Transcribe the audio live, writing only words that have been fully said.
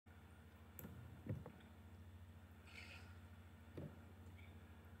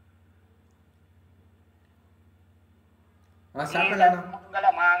Start பண்ணலாம்னா. மங்கள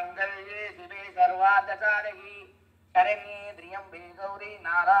மாங்கல்யே சிவே சர்வார்த்தசாரகி சரண்யே த்ரியம்பே கௌரி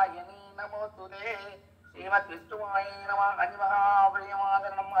நாராயணி நமோஸ்துதே. ஸ்ரீமத் விஷ்ணுமாயை நம.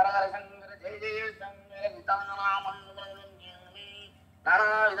 கன்னிமகாபிரியமாதரணம். ஹரஹர Sankara Jaya Jaya Sankara நிதானநாமி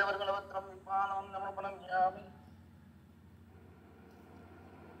நாராயுதவர்களவத்திரம் விபாலம் நமபலம் Yami.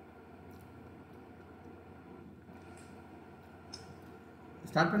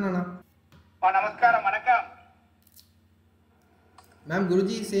 Start பண்ணலாம்னா. நமஸ்காரம். வணக்கம். Ma'am,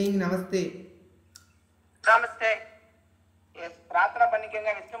 Guruji is saying namaste. Namaste. Yes, பிரார்த்தனை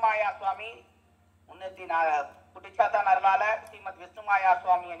பண்ணிக்கங்க. விஷ்ணுமாயா சுவாமி முன்னூத்தி குட்டிச்சாத்தா நர்வால ஸ்ரீமத் விஷ்ணுமாயா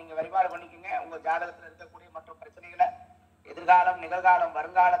சுவாமியை நீங்க வழிபாடு பண்ணிக்கங்க. உங்க ஜாதகத்துல இருக்கக்கூடிய மற்ற பிரச்சனைகளை, எதிர்காலம், நிகழ்காலம்,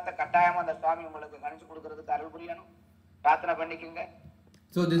 வருங்காலத்தை கட்டாயமா அந்த சுவாமி உங்களுக்கு கணிச்சு கொடுக்கறதுக்கு அருள் புரியணும். பிரார்த்தனை பண்ணிக்கங்க.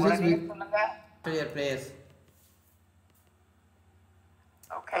 So this is சொல்லுங்க. prayers.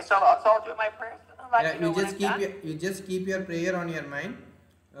 Okay, so I'll do my prayers. Yeah, you just keep your prayer on your mind.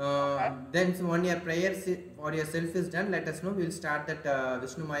 Okay. Then when your prayer for yourself is done, let us know. We will start that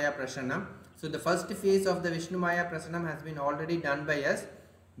Vishnu Maya Prasanam. So the first phase of the Vishnu Maya Prasanam has been already done by us.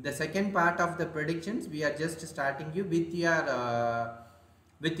 The second part of the predictions, we are just starting you with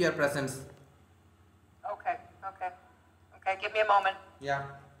your presence. Okay. Give me a moment. Yeah.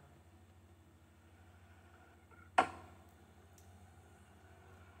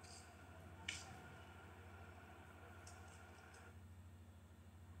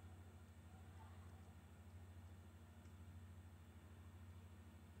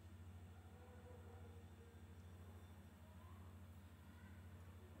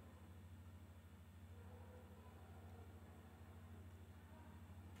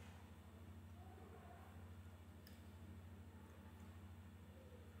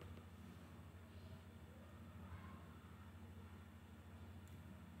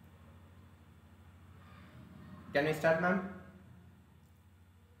 Can we start, ma'am?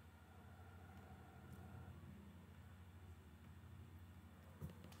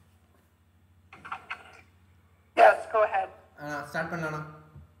 Yes, go ahead. Start பண்ணலாம்னா.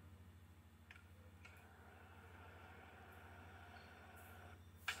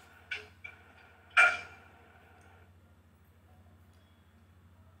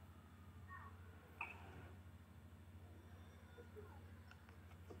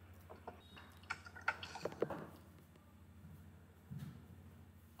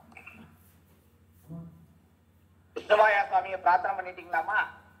 விஷ்ணுமாயா சுவாமியை பிரார்த்தனை பண்ணிட்டீங்களாமா?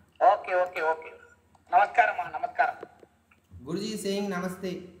 Okay. நமஸ்காரம்மா. நமஸ்காரம். Guruji is saying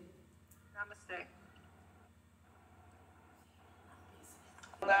namaste. நமஸ்தே.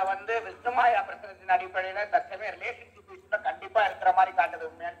 உங்க விஷ்ணுமாயா பிரச்சனத்தின் அடிப்படையில தற்சமய relationship இஷ்யூல கண்டிப்பா இருக்கிற மாதிரி காட்டுது.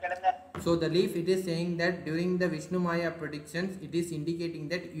 உண்மையான்னு கேளுங்க. So the leaf, it is saying that during the Vishnu Maya predictions, it is indicating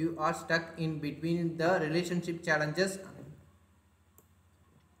that you are stuck in between the relationship challenges.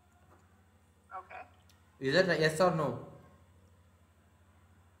 Okay. Is that yes or no?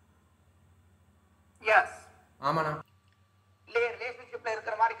 Yes. ஆமாண்ணா. ரிலேஷன்ஷிப்ல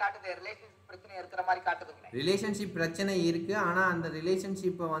இருக்கிற மாதிரி காட்டுது. Relationship பிரச்சனை இருக்கிற மாதிரி காட்டுதுங்க. Relationship பிரச்சனை இருக்கு. ஆனா அந்த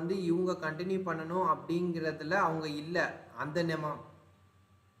ரிலேஷன்ஷிப்பை இவங்க கண்டினியூ பண்ணணும் அப்படிங்கிறதுல அவங்க இல்ல. அந்த நேமா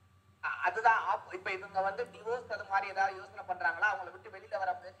அதுதான். இப்ப இவங்க டிவோர்ஸ் அது மாதிரி ஏதாவது யோசனை பண்றாங்களா? அவங்களை விட்டு வெளியில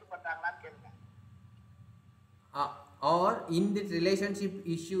வர முயற்சி பண்றாங்களான்னு கேளுங்க. Or in the relationship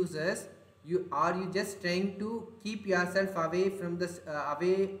issues you just trying to keep yourself away from this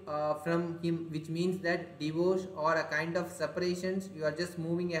from him, which means that divorce or a kind of separations, you are just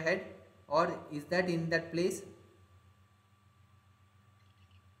moving ahead, or is that in that place?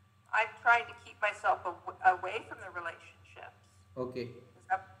 I'm trying to keep myself away from the relationships. Okay. Is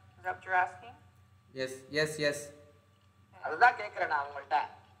that what you're asking? Yes. அதுதான் கேக்குறேன் நான் உங்கள்ட்ட.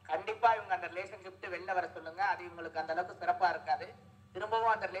 கண்டிப்பா இவங்க அந்த relationship வெளில வர சொல்லுங்க. அது இவங்களுக்கு அந்த அளவுக்கு சிறப்பா இருக்காது.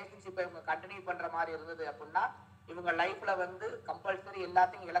 திரும்பவும் அந்த ரிலேஷன்ஷிப்பை இவங்க கண்டினியூ பண்ற மாதிரி இருந்தது அப்படின்னா இவங்க லைஃப்ல கம்பல்சரி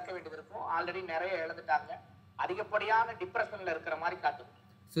எல்லாத்தையும் இழக்க வேண்டியது இருக்கும். ஆல்ரெடி நிறைய இழந்துட்டாங்க. அதிகப்படியான டிப்ரெஷன்ல இருக்கிற மாதிரி காட்டுது.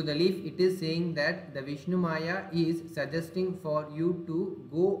 So the leaf, it is saying that the Vishnu Maya is suggesting for you to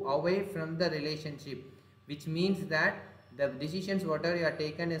go away from the relationship, which means that the decisions whatever you are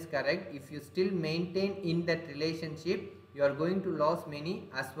taken is correct. If you still maintain in that relationship, you are going to lose many,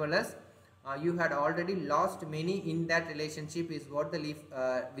 as well as you had already lost many in that relationship, is what the leaf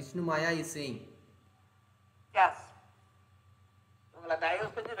Vishnu Maya is saying. Yes. உங்களை தயவு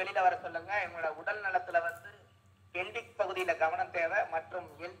செஞ்சு வெளியில வர சொல்லுங்க. உங்களோட உடல் நலத்துல pelvic பகுதியில கவனம் தேவை. மற்றும்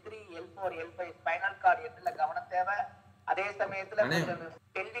L3, L4, L5 spinal cord எண்ட்ல கவனம் தேவை. அதே சமயத்துல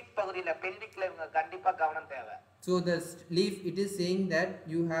பெல்விக் பகுதியில பெல்விக்ல இவங்க கண்டிப்பா கவனம் தேவை. So the leaf, it is saying that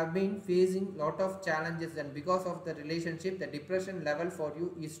you have been facing lot of challenges, and because of the relationship the depression level for you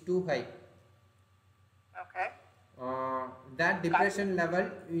is too high. Okay. that depression level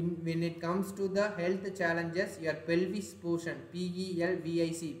when it comes to the health challenges, your pelvis portion,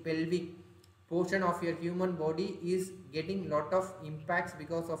 pelvic, pelvic portion of your human body is getting lot of impacts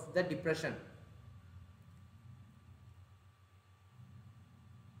because of the depression.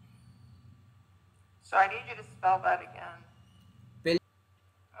 So I need you to spell that again.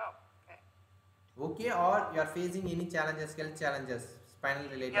 Oh, okay. Okay, or you are facing any challenges, health challenges, spinal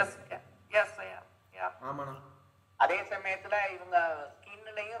related? Yes, I am. Yeah. ஆமாண்ணா. அதே சமயத்துல இவங்க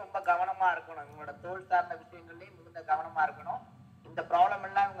ஸ்கின்லயும் ரொம்ப கவனமா இருக்கணும். இவங்களோட தோல் சார்ந்த விஷயங்கள்லயும் மிகுந்த கவனமா இருக்கணும். இந்த ப்ராப்ளம்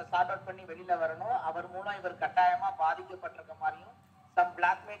எல்லாம் இவங்க சார்ட் அவுட் பண்ணி வெளியில வரணும். அவர் மூலம் இவர் கட்டாயமா பாதிக்கப்பட்டிருக்க மாதிரியும் சம்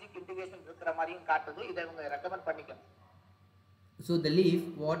பிளாக் மேஜிக் இண்டிகேஷன் இருக்கிற மாதிரியும் காட்டுது. இதை இவங்க ரெக்கமெண்ட் பண்ணிக்கணும். So the leaf,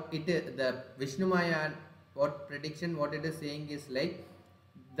 what it is, the Vishnu Maya, what prediction, what it is saying is like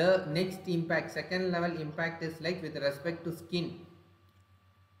the next impact, second level impact is like with respect to skin.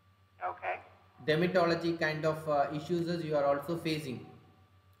 Okay. Dermatology kind of issues you are also facing.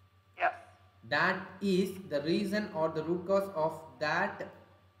 Yes. That is the reason or the root cause of that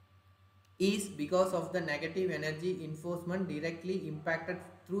is because of the negative energy enforcement directly impacted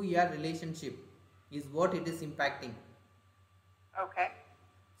through your relationship is what it is impacting. Okay.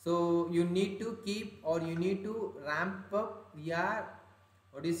 So you need to keep or you need to ramp up your,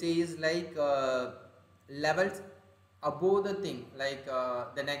 what you say is like levels above the thing, like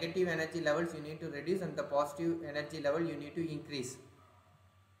the negative energy levels you need to reduce and the positive energy level you need to increase.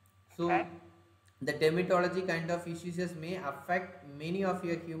 So okay. The dermatology kind of issues may affect many of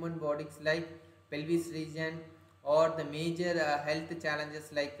your human bodies like pelvis region or the major health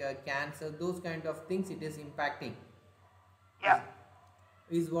challenges like cancer, those kind of things it is impacting. Yeah.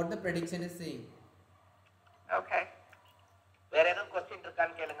 Is what the prediction is saying. Okay.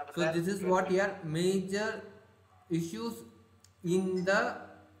 So this is what your major issues in the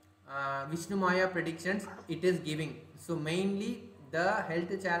Vishnu Maya predictions it is giving. So mainly the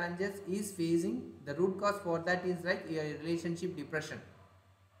health challenges is facing, the root cause for that is like your relationship depression.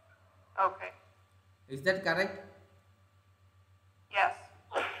 Okay. Is that correct? Yes.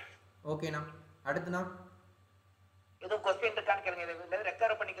 Okay now. அடுத்து now. ஏதோ question இருக்கான்னு கேளுங்க. இதை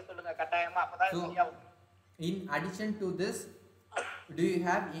record பண்ணிக்க சொல்லுங்க கட்டாயமா, அப்பதான் சரியா வரும். In addition to this, do you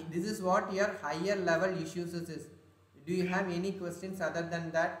have, this is what your higher level issues is. Do you have any questions other than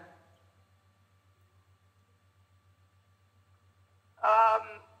that?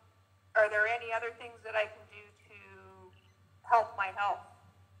 Are there any other things that I can do to help my health?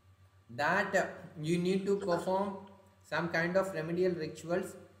 That you need to perform some kind of remedial rituals.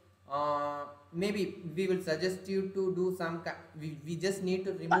 Maybe we will suggest you to do some, we just need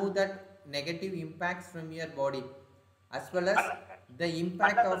to remove that negative impacts from your body as well as the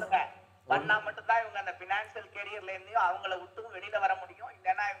impact of பண்ணா மட்டும் தான் இவங்க அந்த financial கேரியர்ல இருந்து அவங்கள விட்டு வெளியில வர முடியும்.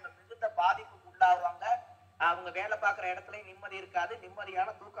 இல்லைன்னா இவங்க மிகுந்த பாதிப்புக்கு உள்ளாவாங்க. அவங்க வேலை பார்க்குற இடத்துல நிம்மதி இருக்காது,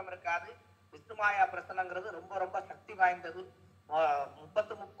 நிம்மதியான தூக்கம் இருக்காது. விஷ்ணு மாயா பிரசன்னங்கிறது ரொம்ப ரொம்ப சக்தி வாய்ந்தது.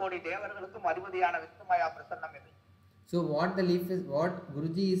 33 கோடி தேவர்களுக்கும் அதிபதியான விஷ்ணு மாயா பிரசன்னம் இது. So what the leaf is, what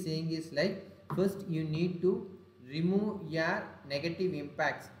Guruji is saying is like, first you need to remove your negative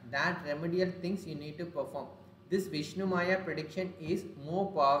impacts, that remedial things you need to perform. This Vishnu Maya prediction is more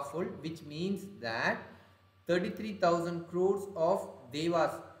powerful, which means that 33,000 crores of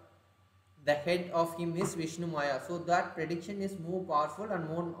devas, the head of him is Vishnu Maya. So that prediction is more powerful and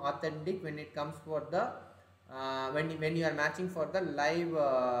more authentic when it comes for the when you are matching for the live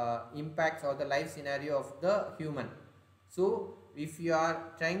impacts or the live scenario of the human. So if you are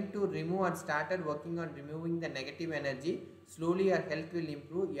trying to remove and started working on removing the negative energy, slowly your health will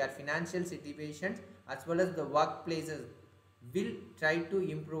improve, your financial situations as well as the workplaces will try to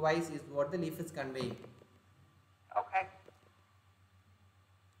improvise is what the leaf is conveying. Okay.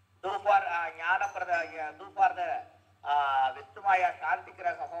 Do for the Vishnu Maya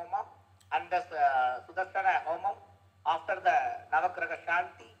Shantigraha Homam and the Sudarshana Homam after the Navagraha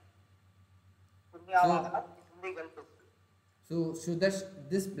Shanti. So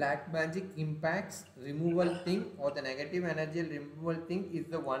this black magic impacts removal thing or the negative energy removal thing is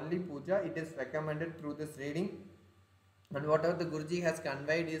the only puja it is recommended through this reading. And whatever the Guruji has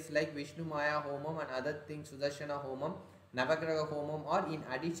conveyed is like Vishnu Maya Homam and other things, Sudarshana Homam, Navagraha Homam, or in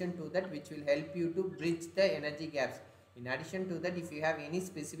addition to that which will help you to bridge the energy gaps. In addition to that, if you have any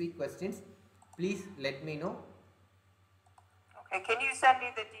specific questions, please let me know. Okay, can you send me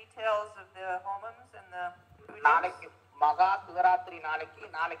the details of the homams and the pujas? மகா சிவராத்திரி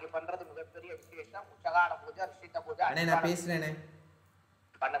நாளைக்கு பண்றது மிகப்பெரிய விசேஷம். உச்சகால பூஜை, ரிஷித பூஜை. அண்ணே நான் பேசுறேனே.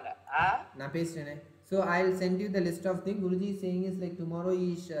 பண்ணுங்க. நான் பேசுறேனே. So I'll send you the list of things. Guruji is saying is like tomorrow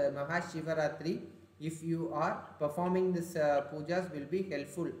is Maha Shivaratri. if you are performing this pujas will be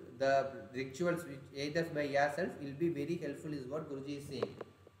helpful. The rituals which either by yourself will be very helpful is what Guruji is saying.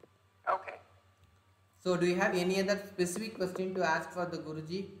 Okay. So do you have any other specific question to ask for the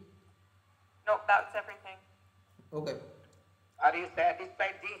Guruji? Nope, that's everything. Okay. Are you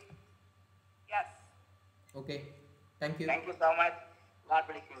satisfied, Ji? Yes. Okay. Thank you. Thank you so much. God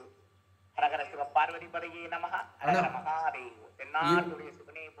bless you. ஹரஹர சிவ பார்வதி பதையே நமஹ. ஹரஹர மகாதேவ். தென்னாட்டுடைய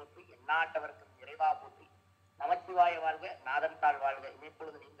சிவனே போற்றி, எந்நாட்டவர்க்கும் இறைவா போற்றி. நமச்சிவாய வாழ்க, நாதன் தாழ் வாழ்க.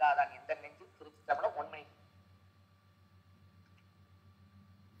 இப்பொழுது நீங்காதான் எந்த நெஞ்சு திருச்சி தமிழம் உண்மை.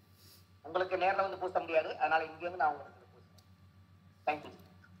 உங்களுக்கு நேரில் வந்து பூச முடியாது, அதனால இங்க வந்து நான் உங்களுக்கு பூசுறேன். தேங்க்யூ.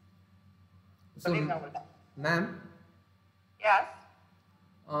 சொல்லுங்க உங்கள்ட்ட. Ma'am. Yes.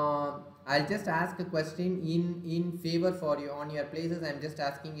 I'll just ask a question in favor for you. On your places, I'm just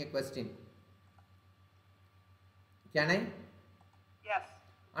asking a question. Can I? Yes.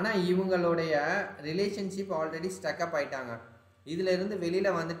 ஆனால் இவங்களுடைய ரிலேஷன்ஷிப் ஆல்ரெடி ஸ்டக்கப் ஆயிட்டாங்க. இதில் இருந்து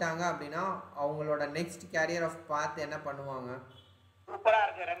வெளியில் வந்துட்டாங்க அப்படின்னா அவங்களோட நெக்ஸ்ட் கேரியர் ஆஃப் பாத் என்ன பண்ணுவாங்க? சூப்பராக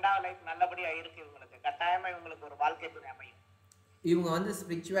இருக்குது. ரெண்டாவது லைஃப் நல்லபடியாக இருக்குது. இவங்களுக்கு கட்டாயமாக இவங்களுக்கு ஒரு வாழ்க்கை துணை அமையும். இவங்க வந்து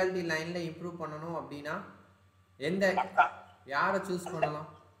ஸ்பிரிச்சுவாலிட்டி லைனில் இம்ப்ரூவ் பண்ணணும் அப்படின்னா எந்த யாரை சூஸ் பண்ணலாம்?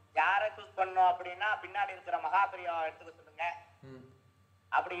 யாரை சூஸ் பண்ணணும் அப்படின்னா பின்னாடி இருக்கிற மகாபிரியாவை எடுத்துக்க சொல்லுங்க.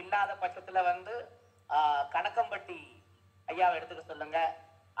 அப்படி இல்லாத பட்சத்தில் வந்து கணக்கம்பட்டி ஐயாவை எடுத்துக்க சொல்லுங்க.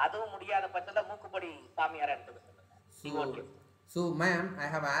 அதுவும் முடியாத பட்சத்தில் மூக்குப்படி சாமியாரை எடுத்துக்க சொல்லுங்க. So ma'am, I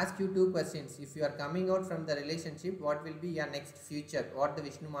have asked you two questions. If you are coming out from the relationship, what will be your next future? What the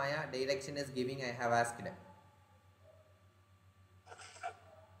Vishnu Maya direction is giving, I have asked.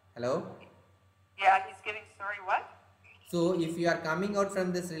 Hello? Yeah, he's giving, sorry, what? So if you are coming out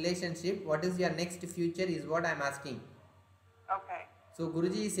from this relationship, what is your next future is what I am asking. Okay. So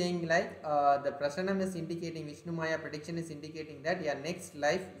Guruji is saying like the Prasanam is indicating, Vishnu Maya prediction is indicating that your next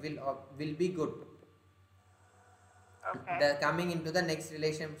life will be good. Okay. The coming into the next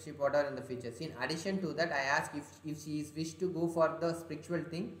relationship order in the future. In addition to that, I ask if she is wish to go for the spiritual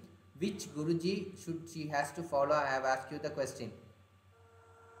thing, which Guruji she has to follow. I have asked you the question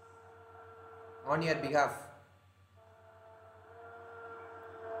on your behalf.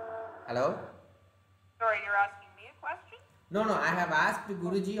 Hello? Sorry, you're asking me a question? No, I have asked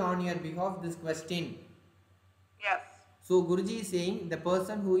Guruji on your behalf this question. Yes. So Guruji is saying the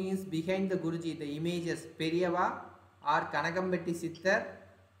person who is behind the Guruji, the images, Periyava or Kanakambatti Sittar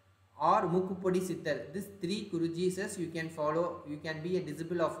or Mukupodi Sittar, these three Gurujis you can follow, you can be a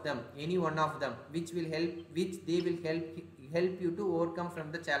disciple of them, any one of them, which they will help you to overcome from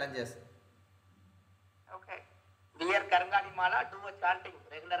the challenges. Okay. Wear Karangali Mala, do a chanting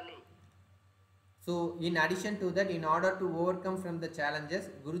regularly. So in addition to that, in order to overcome from the challenges,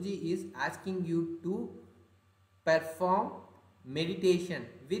 Guruji is asking you to perform meditation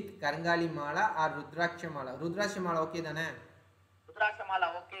with Karangali Mala or Rudraksha Mala. Rudraksha Mala okay dana? Rudraksha Mala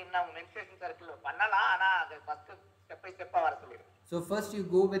okay na meditation circle பண்ணலாம் ஆனா அது first step by ஸ்டெப்பா வர சொல்லிரு. So first you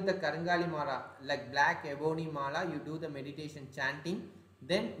go with the Karangali Mala, like black ebony mala, you do the meditation chanting.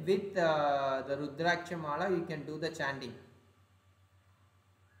 Then with the Rudraksha Mala, you can do the chanting.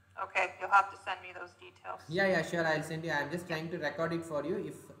 Okay, you'll have to send me those details. Yeah, sure, I'll send you. I'm just trying to record it for you.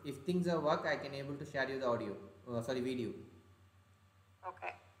 If things are work, I can able to share you the audio. Video.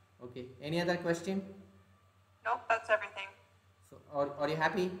 Okay. Okay. Any other question? Nope, that's everything. So, are you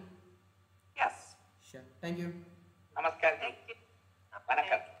happy? Yes. Sure. Thank you. Namaskar. Thank you.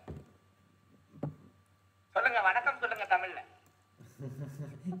 வணக்கம். சொல்லுங்க வணக்கம் சொல்லுங்க தமிழ்ல.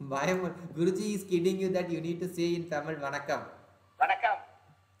 Guruji is kidding you that you need to say in Tamil vanakkam. வணக்கம்.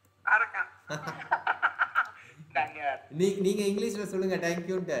 வணக்கம். நீங்க இங்கிலீஷ்ல சொல்லுங்க thank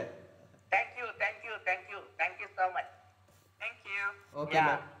you ன்டு. Thank you so much. Thank you. Okay.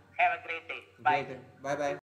 Yeah. Have a great day. Bye. Bye.